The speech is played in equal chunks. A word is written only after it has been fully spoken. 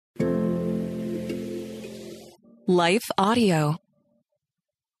Life Audio.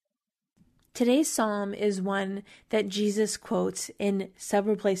 Today's psalm is one that Jesus quotes in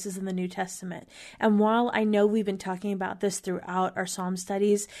several places in the New Testament. And while I know we've been talking about this throughout our psalm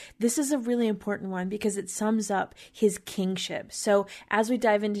studies, this is a really important one because it sums up his kingship. So as we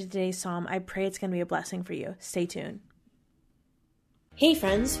dive into today's psalm, I pray it's going to be a blessing for you. Stay tuned. Hey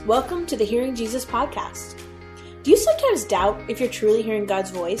friends, welcome to the Hearing Jesus podcast. Do you sometimes doubt if you're truly hearing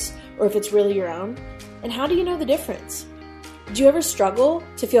God's voice or if it's really your own? And how do you know the difference? Do you ever struggle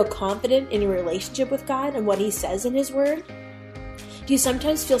to feel confident in your relationship with God and what He says in His Word? Do you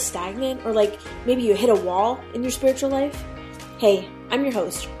sometimes feel stagnant or like maybe you hit a wall in your spiritual life? Hey, I'm your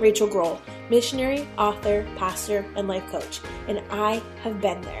host, Rachel Grohl, missionary, author, pastor, and life coach, and I have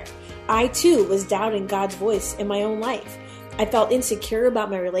been there. I too was doubting God's voice in my own life. I felt insecure about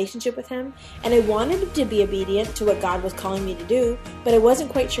my relationship with Him, and I wanted to be obedient to what God was calling me to do, but I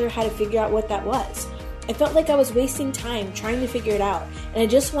wasn't quite sure how to figure out what that was. I felt like I was wasting time trying to figure it out, and I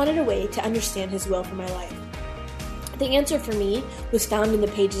just wanted a way to understand His will for my life. The answer for me was found in the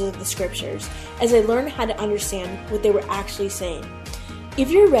pages of the scriptures, as I learned how to understand what they were actually saying. If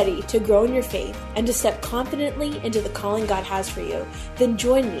you're ready to grow in your faith and to step confidently into the calling God has for you, then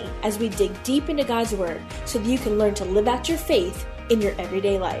join me as we dig deep into God's Word so that you can learn to live out your faith in your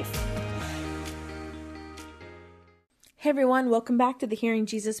everyday life. Hey everyone, welcome back to the Hearing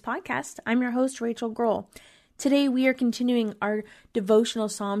Jesus podcast. I'm your host, Rachel Grohl. Today we are continuing our devotional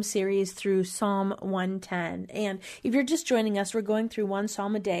psalm series through Psalm 110. And if you're just joining us, we're going through one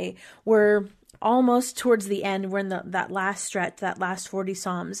psalm a day. We're almost towards the end. We're in that last stretch, that last 40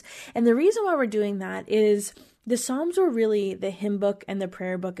 psalms. And the reason why we're doing that is the Psalms were really the hymn book and the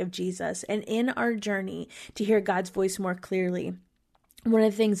prayer book of Jesus. And in our journey to hear God's voice more clearly, one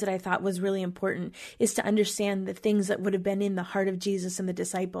of the things that I thought was really important is to understand the things that would have been in the heart of Jesus and the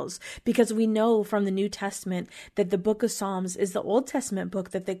disciples, because we know from the New Testament that the book of Psalms is the Old Testament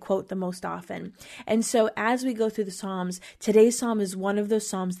book that they quote the most often. And so as we go through the Psalms, today's Psalm is one of those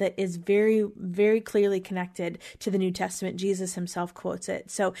Psalms that is very, very clearly connected to the New Testament. Jesus himself quotes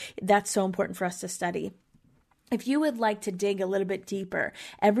it. So that's so important for us to study. If you would like to dig a little bit deeper,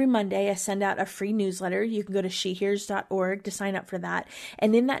 every Monday I send out a free newsletter. You can go to shehears.org to sign up for that.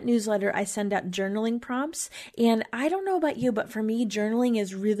 And in that newsletter, I send out journaling prompts. And I don't know about you, but for me, journaling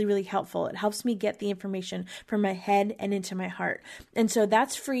is really, really helpful. It helps me get the information from my head and into my heart. And so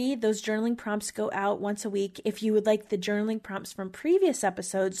that's free. Those journaling prompts go out once a week. If you would like the journaling prompts from previous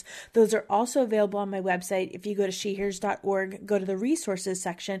episodes, those are also available on my website. If you go to shehears.org, go to the resources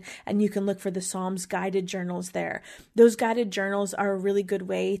section, and you can look for the Psalms guided journals there. Those guided journals are a really good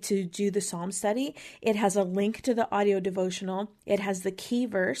way to do the Psalm study. It has a link to the audio devotional. It has the key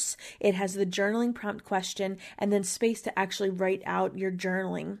verse. It has the journaling prompt question, and then space to actually write out your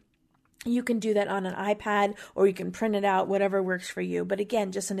journaling. You can do that on an iPad or you can print it out, whatever works for you. But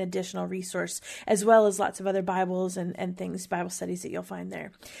again, just an additional resource, as well as lots of other Bibles and things, Bible studies that you'll find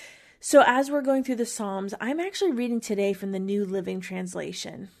there. So as we're going through the Psalms, I'm actually reading today from the New Living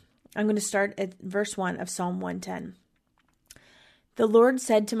Translation. I'm going to start at verse 1 of Psalm 110. The Lord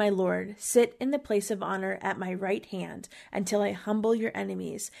said to my Lord, sit in the place of honor at my right hand until I humble your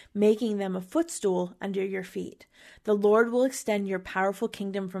enemies, making them a footstool under your feet. The Lord will extend your powerful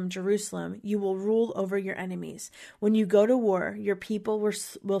kingdom from Jerusalem. You will rule over your enemies. When you go to war, your people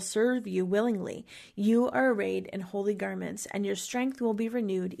will serve you willingly. You are arrayed in holy garments, and your strength will be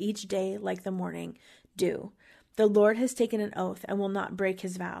renewed each day like the morning dew. The Lord has taken an oath and will not break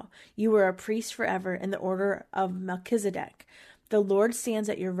his vow. You are a priest forever in the order of Melchizedek. The Lord stands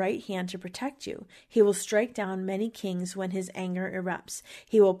at your right hand to protect you. He will strike down many kings when his anger erupts.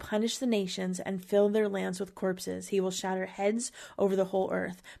 He will punish the nations and fill their lands with corpses. He will shatter heads over the whole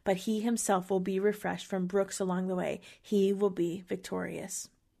earth, but he himself will be refreshed from brooks along the way. He will be victorious.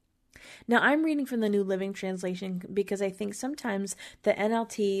 Now, I'm reading from the New Living Translation because I think sometimes the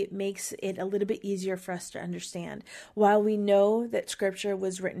NLT makes it a little bit easier for us to understand. While we know that Scripture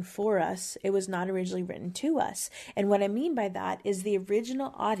was written for us, it was not originally written to us. And what I mean by that is the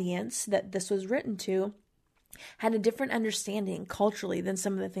original audience that this was written to had a different understanding culturally than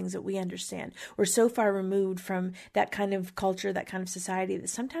some of the things that we understand. We're so far removed from that kind of culture, that kind of society, that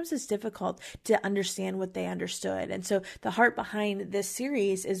sometimes it's difficult to understand what they understood. And so the heart behind this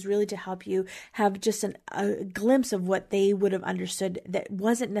series is really to help you have just a glimpse of what they would have understood that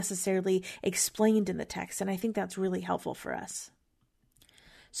wasn't necessarily explained in the text. And I think that's really helpful for us.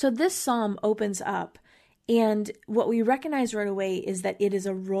 So this psalm opens up, and what we recognize right away is that it is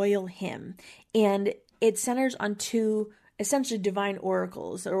a royal hymn. And it centers on two essentially divine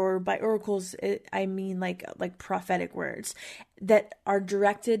oracles, or by oracles, I mean like prophetic words that are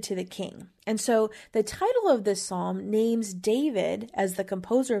directed to the king. And so the title of this psalm names David as the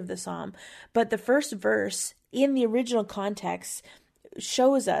composer of the psalm, but the first verse in the original context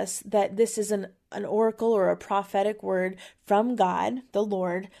shows us that this is an oracle or a prophetic word from God, the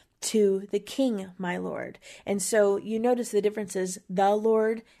Lord, to the king, my Lord. And so you notice the differences, the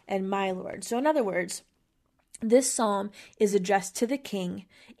Lord and my Lord. So in other words, this psalm is addressed to the king.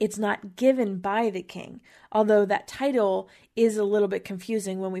 It's not given by the king, although that title is a little bit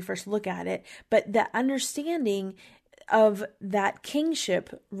confusing when we first look at it. But the understanding of that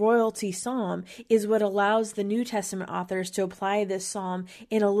kingship royalty psalm is what allows the New Testament authors to apply this psalm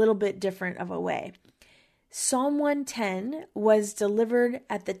in a little bit different of a way. Psalm 110 was delivered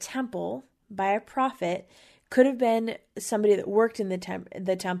at the temple by a prophet. Could have been somebody that worked in the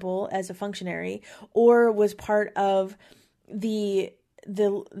temple as a functionary, or was part of the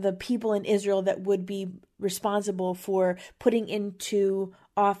people in Israel that would be responsible for putting into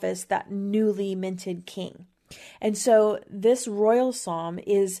office that newly minted king. And so this royal psalm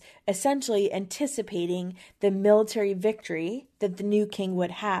is essentially anticipating the military victory that the new king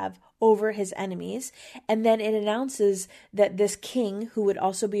would have over his enemies. And then it announces that this king, who would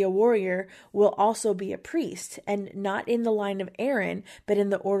also be a warrior, will also be a priest, and not in the line of Aaron, but in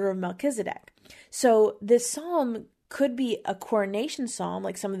the order of Melchizedek. So this psalm could be a coronation psalm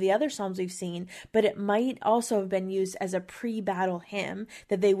like some of the other psalms we've seen, but it might also have been used as a pre-battle hymn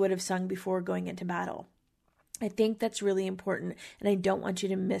that they would have sung before going into battle. I think that's really important, and I don't want you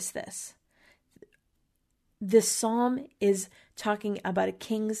to miss this. This psalm is talking about a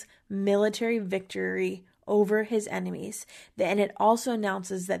king's military victory over his enemies, and it also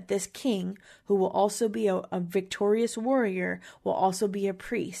announces that this king, who will also be a victorious warrior, will also be a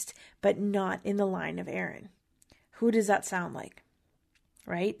priest, but not in the line of Aaron. Who does that sound like?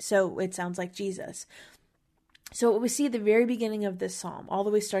 Right? So it sounds like Jesus. So what we see at the very beginning of this psalm, all the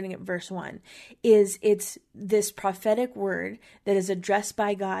way starting at verse 1, is it's this prophetic word that is addressed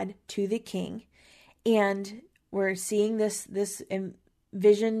by God to the king. And we're seeing this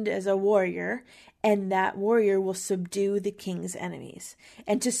envisioned as a warrior, and that warrior will subdue the king's enemies.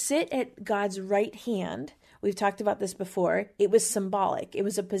 And to sit at God's right hand, we've talked about this before, it was symbolic. It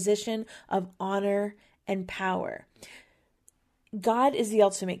was a position of honor and power. God is the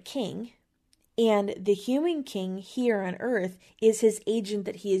ultimate king, and the human king here on earth is his agent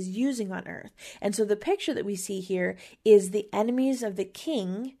that he is using on earth. And so the picture that we see here is the enemies of the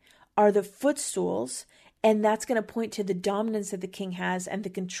king are the footstools, and that's going to point to the dominance that the king has and the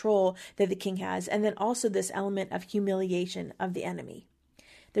control that the king has, and then also this element of humiliation of the enemy.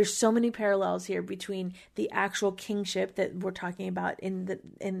 There's so many parallels here between the actual kingship that we're talking about in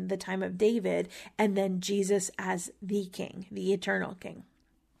the time of David, and then Jesus as the king, the eternal king.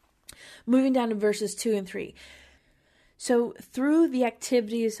 Moving down to verses 2 and 3. So through the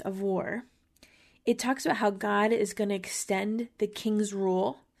activities of war, it talks about how God is going to extend the king's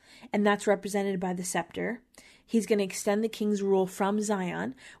rule, and that's represented by the scepter. He's going to extend the king's rule from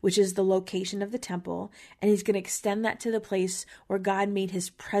Zion, which is the location of the temple, and he's going to extend that to the place where God made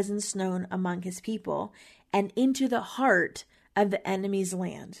his presence known among his people, and into the heart of the enemy's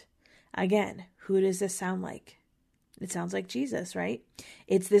land. Again, who does this sound like? It sounds like Jesus, right?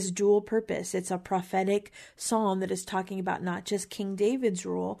 It's this dual purpose. It's a prophetic psalm that is talking about not just King David's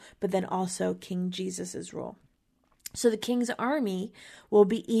rule, but then also King Jesus's rule. So the king's army will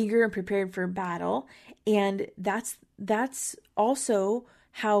be eager and prepared for battle, and that's also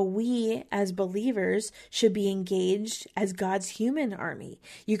how we as believers should be engaged as God's human army.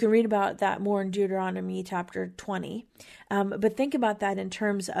 You can read about that more in Deuteronomy chapter 20. But think about that in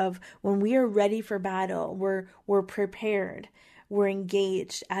terms of when we are ready for battle, we're prepared, we're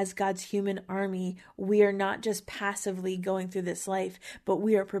engaged as God's human army. We are not just passively going through this life, but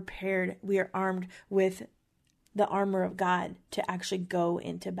we are prepared. We are armed with the armor of God to actually go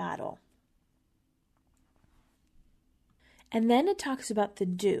into battle. And then it talks about the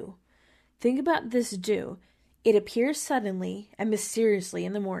dew. Think about this dew. It appears suddenly and mysteriously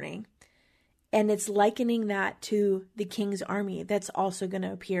in the morning, and it's likening that to the king's army that's also going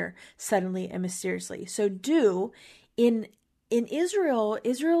to appear suddenly and mysteriously. So dew in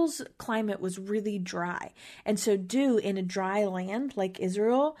Israel's climate was really dry. And so dew in a dry land like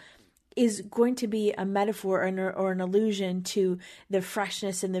Israel is going to be a metaphor or an allusion to the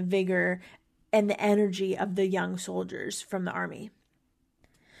freshness and the vigor and the energy of the young soldiers from the army.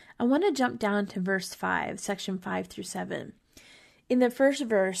 I want to jump down to verse 5, section 5 through 7. In the first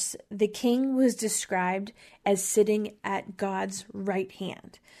verse, the king was described as sitting at God's right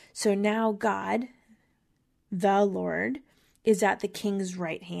hand. So now God, the Lord, is at the king's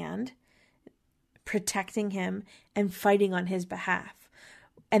right hand, protecting him and fighting on his behalf.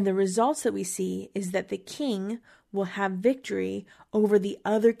 And the results that we see is that the king will have victory over the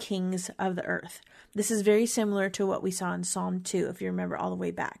other kings of the earth. This is very similar to what we saw in Psalm 2, if you remember all the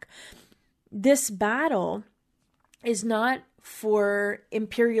way back. This battle is not for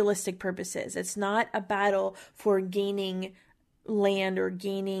imperialistic purposes. It's not a battle for gaining land or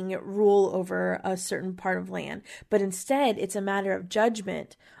gaining rule over a certain part of land, but instead it's a matter of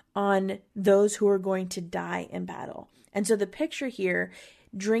judgment on those who are going to die in battle. And so the picture here,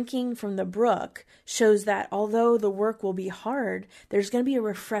 drinking from the brook, shows that although the work will be hard, there's going to be a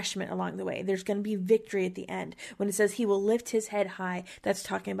refreshment along the way. There's going to be victory at the end. When it says he will lift his head high, that's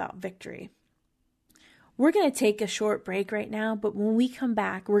talking about victory. We're going to take a short break right now, but when we come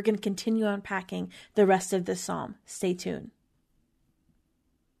back, we're going to continue unpacking the rest of this psalm. Stay tuned.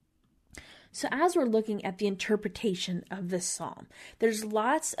 So as we're looking at the interpretation of this psalm, there's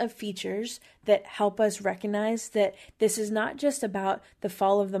lots of features that help us recognize that this is not just about the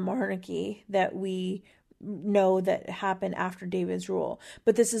fall of the monarchy that we know that happened after David's rule,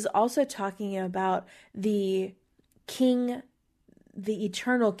 but this is also talking about the king, the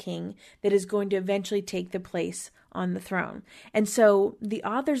eternal king that is going to eventually take the place on the throne. And so the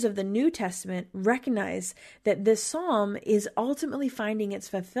authors of the New Testament recognize that this psalm is ultimately finding its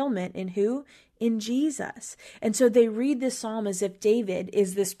fulfillment in who? In Jesus. And so they read this psalm as if David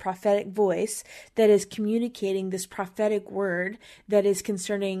is this prophetic voice that is communicating this prophetic word that is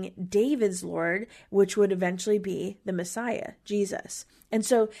concerning David's Lord, which would eventually be the Messiah, Jesus. And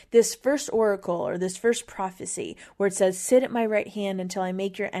so this first oracle or this first prophecy where it says, sit at my right hand until I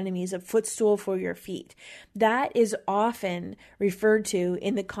make your enemies a footstool for your feet, that is often referred to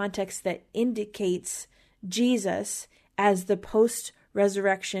in the context that indicates Jesus as the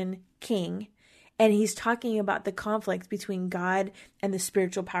post-resurrection king. And he's talking about the conflict between God and the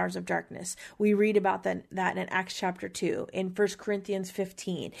spiritual powers of darkness. We read about that in Acts chapter 2, in 1 Corinthians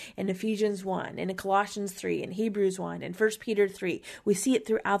 15, in Ephesians 1, in Colossians 3, in Hebrews 1, in 1 Peter 3. We see it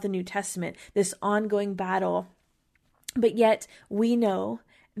throughout the New Testament, this ongoing battle. But yet we know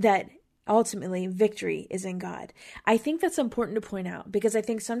that ultimately, victory is in God. I think that's important to point out because I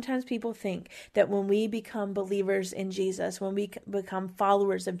think sometimes people think that when we become believers in Jesus, when we become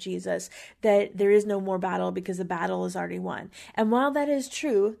followers of Jesus, that there is no more battle because the battle is already won. And while that is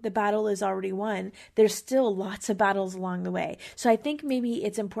true, the battle is already won, there's still lots of battles along the way. So I think maybe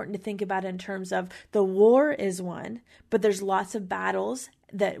it's important to think about it in terms of the war is won, but there's lots of battles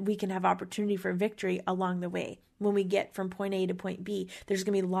that we can have opportunity for victory along the way. When we get from point A to point B, there's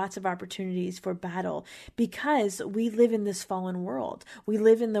going to be lots of opportunities for battle because we live in this fallen world. We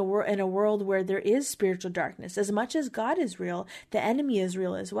live in a world where there is spiritual darkness. As much as God is real, the enemy is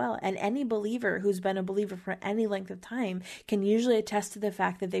real as well. And any believer who's been a believer for any length of time can usually attest to the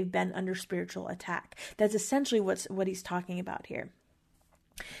fact that they've been under spiritual attack. That's essentially what he's talking about here.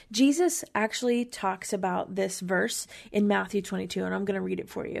 Jesus actually talks about this verse in Matthew 22, and I'm going to read it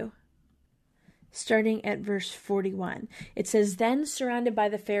for you. Starting at verse 41, it says, Then, surrounded by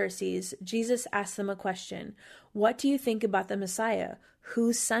the Pharisees, Jesus asked them a question. What do you think about the Messiah?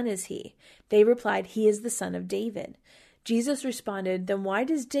 Whose son is he? They replied, He is the son of David. Jesus responded, Then why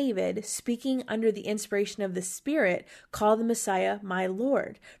does David, speaking under the inspiration of the Spirit, call the Messiah my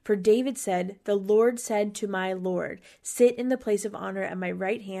Lord? For David said, The Lord said to my Lord, Sit in the place of honor at my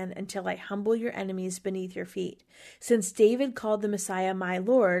right hand until I humble your enemies beneath your feet. Since David called the Messiah my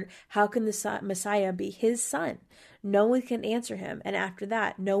Lord, how can the Messiah be his son? No one can answer him, and after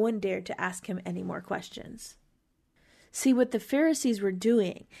that, no one dared to ask him any more questions. See, what the Pharisees were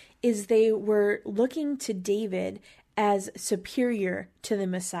doing is they were looking to David as superior to the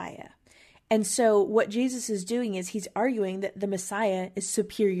Messiah. And so what Jesus is doing is he's arguing that the Messiah is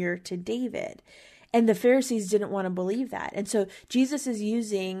superior to David. And the Pharisees didn't want to believe that. And so Jesus is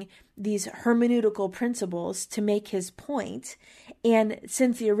using these hermeneutical principles to make his point. And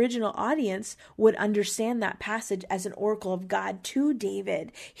since the original audience would understand that passage as an oracle of God to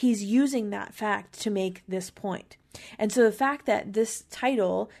David, he's using that fact to make this point. And so the fact that this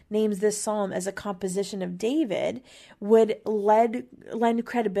title names this psalm as a composition of David would lend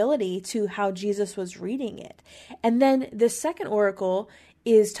credibility to how Jesus was reading it. And then the second oracle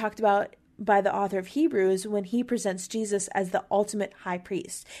is talked about by the author of Hebrews when he presents Jesus as the ultimate high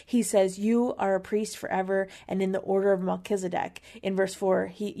priest. He says, you are a priest forever and in the order of Melchizedek. In verse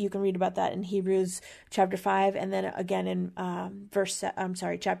 4, you can read about that in Hebrews chapter 5 and then again in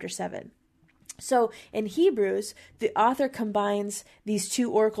chapter 7. So in Hebrews, the author combines these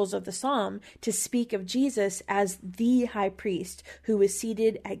two oracles of the psalm to speak of Jesus as the high priest who was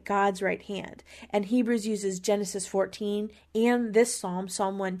seated at God's right hand. And Hebrews uses Genesis 14 and this psalm,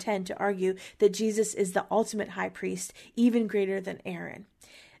 Psalm 110, to argue that Jesus is the ultimate high priest, even greater than Aaron.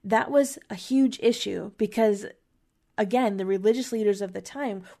 That was a huge issue because, again, the religious leaders of the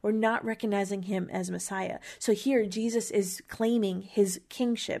time were not recognizing him as Messiah. So here, Jesus is claiming his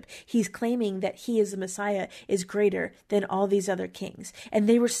kingship. He's claiming that he as the Messiah is greater than all these other kings. And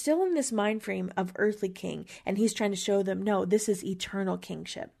they were still in this mind frame of earthly king. And he's trying to show them, no, this is eternal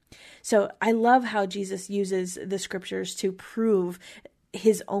kingship. So I love how Jesus uses the scriptures to prove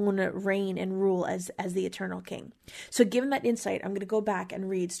his own reign and rule as the eternal king. So given that insight, I'm going to go back and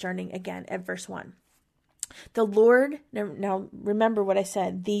read starting again at verse 1. The Lord, now remember what I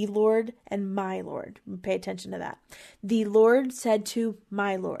said, the Lord and my Lord. Pay attention to that. The Lord said to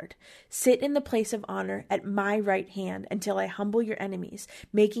my Lord, sit in the place of honor at my right hand until I humble your enemies,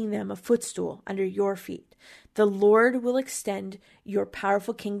 making them a footstool under your feet. The Lord will extend your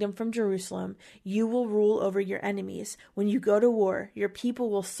powerful kingdom from Jerusalem. You will rule over your enemies. When you go to war, your people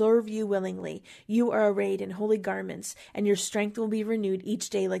will serve you willingly. You are arrayed in holy garments, and your strength will be renewed each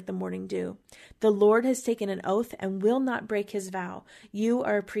day like the morning dew. The Lord has taken an oath and will not break his vow. You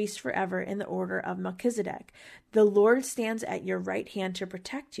are a priest forever in the order of Melchizedek. The Lord stands at your right hand to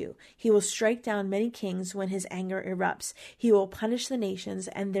protect you. He will strike down many kings when his anger erupts. He will punish the nations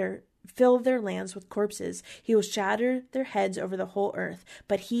and fill their lands with corpses. He will shatter their heads over the whole earth,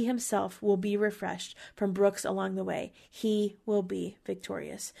 but he himself will be refreshed from brooks along the way. He will be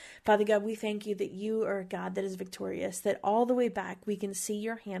victorious. Father God, we thank you that you are a God that is victorious, that all the way back we can see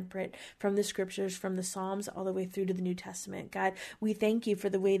your handprint from the scriptures, from the Psalms all the way through to the New Testament. God, we thank you for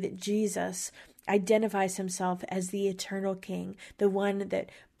the way that Jesus identifies himself as the eternal King, the one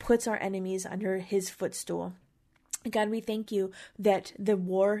that puts our enemies under his footstool. God, we thank you that the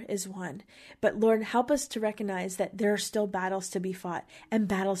war is won. But Lord, help us to recognize that there are still battles to be fought and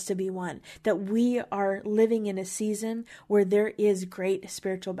battles to be won, that we are living in a season where there is great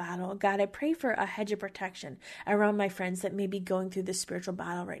spiritual battle. God, I pray for a hedge of protection around my friends that may be going through this spiritual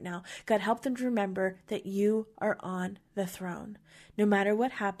battle right now. God, help them to remember that you are on the throne. No matter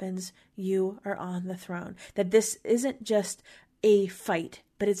what happens, you are on the throne. That this isn't just a fight,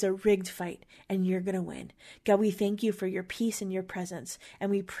 but it's a rigged fight, and you're going to win. God, we thank you for your peace and your presence,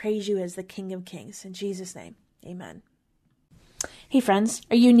 and we praise you as the King of Kings. In Jesus' name, amen. Hey friends,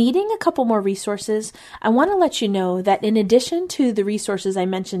 are you needing a couple more resources? I want to let you know that in addition to the resources I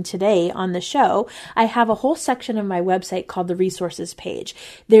mentioned today on the show, I have a whole section of my website called the resources page.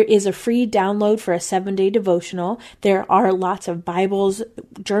 There is a free download for a 7-day devotional. There are lots of Bibles,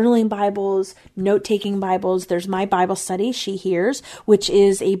 journaling Bibles, note-taking Bibles. There's my Bible study, She Hears, which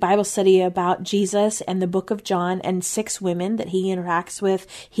is a Bible study about Jesus and the book of John and 6 women that he interacts with,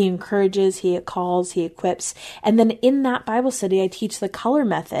 he encourages, he calls, he equips. And then in that Bible study, I teach the color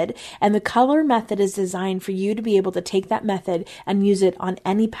method, and the color method is designed for you to be able to take that method and use it on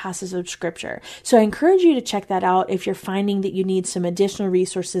any passage of scripture. So I encourage you to check that out if you're finding that you need some additional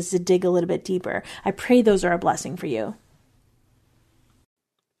resources to dig a little bit deeper. I pray those are a blessing for you.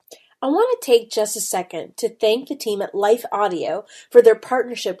 I want to take just a second to thank the team at Life Audio for their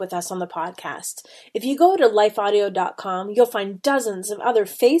partnership with us on the podcast. If you go to lifeaudio.com, you'll find dozens of other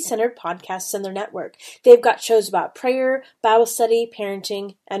faith-centered podcasts in their network. They've got shows about prayer, Bible study,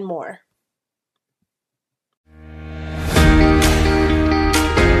 parenting, and more.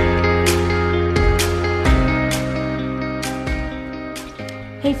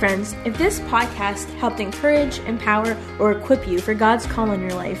 Hey friends, if this podcast helped encourage, empower, or equip you for God's call in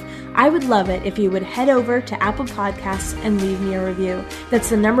your life, I would love it if you would head over to Apple Podcasts and leave me a review.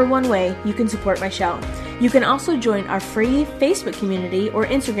 That's the #1 way you can support my show. You can also join our free Facebook community or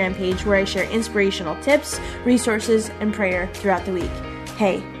Instagram page where I share inspirational tips, resources, and prayer throughout the week.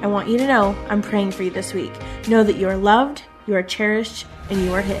 Hey, I want you to know I'm praying for you this week. Know that you are loved, you are cherished, and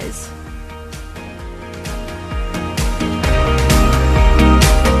you are His.